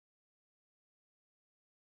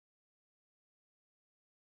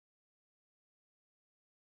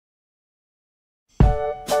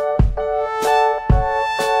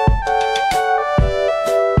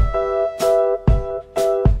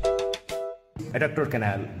adductor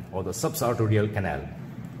canal or the subsartorial canal.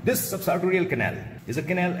 This subsartorial canal is a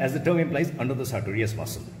canal, as the term implies, under the sartorius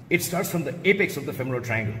muscle. It starts from the apex of the femoral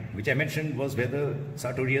triangle, which I mentioned was where the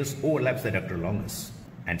sartorius overlaps the adductor longus.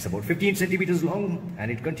 And it's about 15 centimeters long, and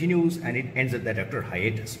it continues and it ends at the adductor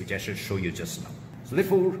hiatus, which I shall show you just now. So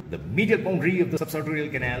therefore, the medial boundary of the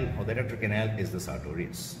subsartorial canal or the adductor canal is the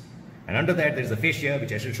sartorius. And under that there is a fascia,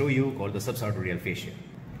 which I shall show you, called the subsartorial fascia.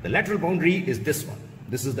 The lateral boundary is this one.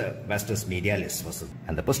 This is the vastus medialis muscle.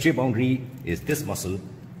 And the posterior boundary is this muscle.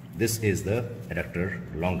 This is the adductor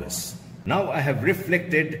longus. Now I have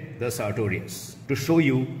reflected the sartorius to show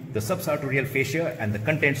you the subsartorial fascia and the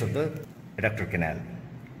contents of the adductor canal.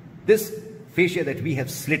 This fascia that we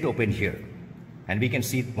have slit open here, and we can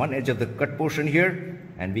see one edge of the cut portion here,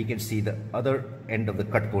 and we can see the other end of the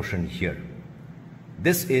cut portion here.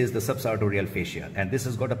 This is the subsartorial fascia, and this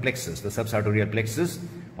has got a plexus, the subsartorial plexus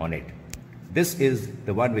on it. This is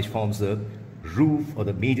the one which forms the roof or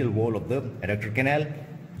the medial wall of the adductor canal,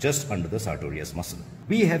 just under the sartorius muscle.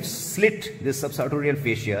 We have slit this subsartorial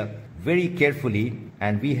fascia very carefully,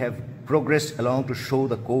 and we have progressed along to show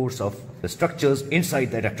the course of the structures inside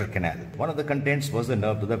the adductor canal. One of the contents was the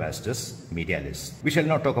nerve to the vastus medialis. We shall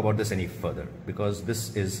not talk about this any further because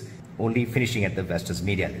this is only finishing at the vastus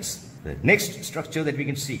medialis. The next structure that we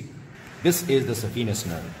can see, this is the saphenous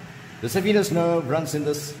nerve. The saphenous nerve runs in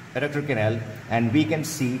this adductor canal, and we can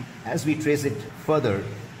see as we trace it further,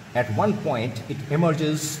 at one point it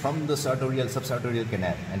emerges from the subsartorial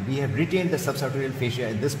canal, and we have retained the subsartorial fascia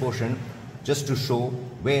in this portion just to show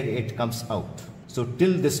where it comes out. So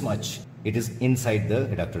till this much it is inside the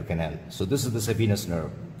adductor canal. So this is the saphenous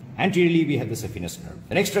nerve. Anteriorly we have the saphenous nerve.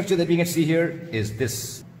 The next structure that we can see here is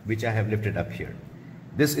this, which I have lifted up here.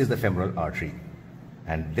 This is the femoral artery,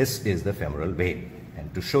 and this is the femoral vein.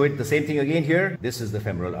 And to show it the same thing again here, this is the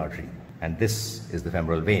femoral artery, and this is the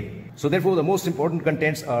femoral vein. So therefore the most important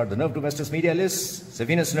contents are the nerve to vastus medialis,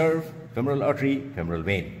 saphenous nerve, femoral artery, femoral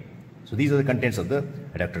vein. So these are the contents of the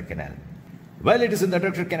adductor canal. While it is in the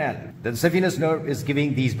adductor canal, the saphenous nerve is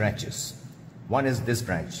giving these branches. One is this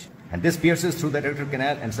branch, and this pierces through the adductor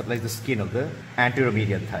canal and supplies the skin of the anterior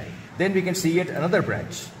medial thigh. Then we can see yet another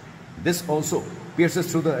branch. This also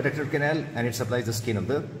pierces through the adductor canal and it supplies the skin of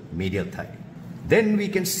the medial thigh. Then we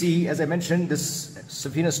can see, as I mentioned, this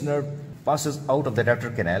saphenous nerve passes out of the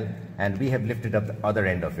adductor canal, and we have lifted up the other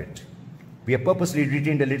end of it. We have purposely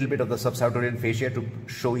retained a little bit of the subsartorial fascia to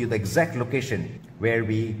show you the exact location where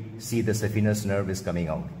we see the saphenous nerve is coming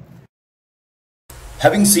out.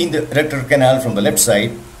 Having seen the adductor canal from the left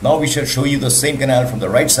side, now we shall show you the same canal from the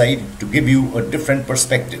right side to give you a different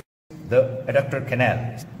perspective. The adductor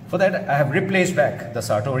canal. For that I have replaced back the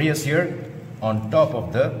sartorius here on top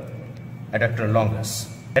of the adductor longus.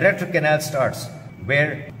 The adductor canal starts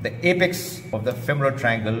where the apex of the femoral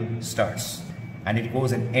triangle starts, and it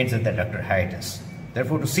goes and ends at the adductor hiatus.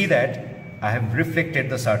 Therefore, to see that, I have reflected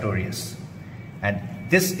the sartorius, and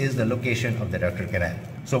this is the location of the adductor canal.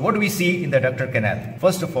 So what do we see in the adductor canal?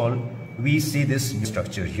 First of all, we see this new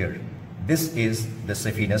structure here. This is the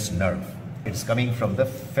saphenous nerve. It's coming from the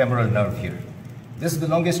femoral nerve here. This is the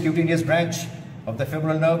longest cutaneous branch of the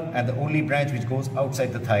femoral nerve and the only branch which goes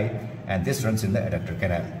outside the thigh, and this runs in the adductor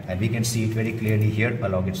canal, and we can see it very clearly here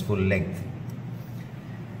along its full length.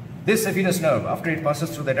 This saphenous nerve, after it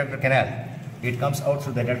passes through the adductor canal, it comes out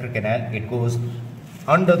through the adductor canal, it goes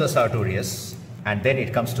under the sartorius, and then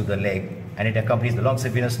it comes to the leg, and it accompanies the long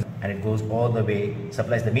saphenous nerve, and it goes all the way,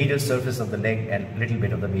 supplies the medial surface of the leg and a little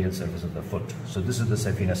bit of the medial surface of the foot. So this is the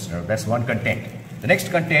saphenous nerve. That's one content. The next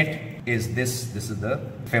content is this is the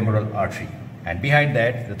femoral artery, and behind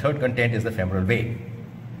that the third content is the femoral vein,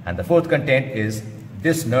 and the fourth content is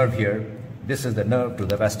this nerve here. This is the nerve to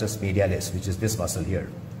the vastus medialis, which is this muscle here.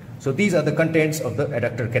 So these are the contents of the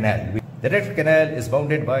adductor canal. The adductor canal is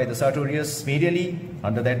bounded by the sartorius medially.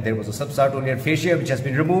 Under that there was a subsartorial fascia which has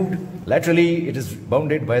been removed. Laterally it is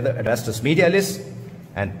bounded by the vastus medialis,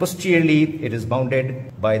 and posteriorly it is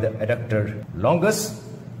bounded by the adductor longus,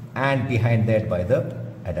 and behind that by the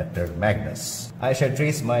adductor magnus. I shall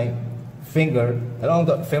trace my finger along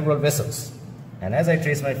the femoral vessels, and as I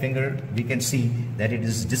trace my finger, we can see that it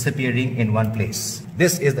is disappearing in one place.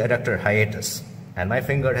 This is the adductor hiatus, and my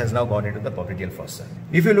finger has now gone into the popliteal fossa.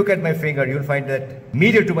 If you look at my finger, you will find that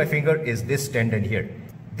medial to my finger is this tendon here.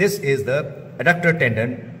 This is the adductor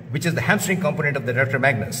tendon, which is the hamstring component of the adductor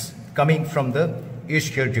magnus, coming from the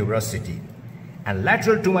ischial tuberosity. And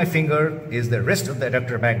lateral to my finger is the rest of the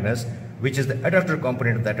adductor magnus, which is the adductor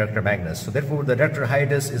component of the adductor magnus. So therefore the adductor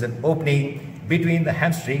hiatus is an opening between the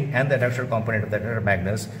hamstring and the adductor component of the adductor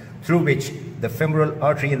magnus, through which the femoral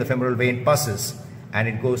artery and the femoral vein passes, and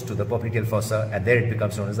it goes to the popliteal fossa, and there it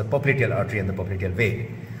becomes known as the popliteal artery and the popliteal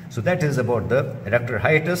vein. So that is about the adductor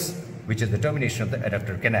hiatus, which is the termination of the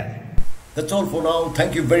adductor canal. That's all for now.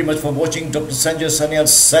 Thank you very much for watching. Dr. Sanjoy Sanyal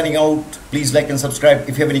signing out. Please like and subscribe.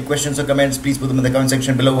 If you have any questions or comments, please put them in the comment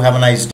section below. Have a nice day.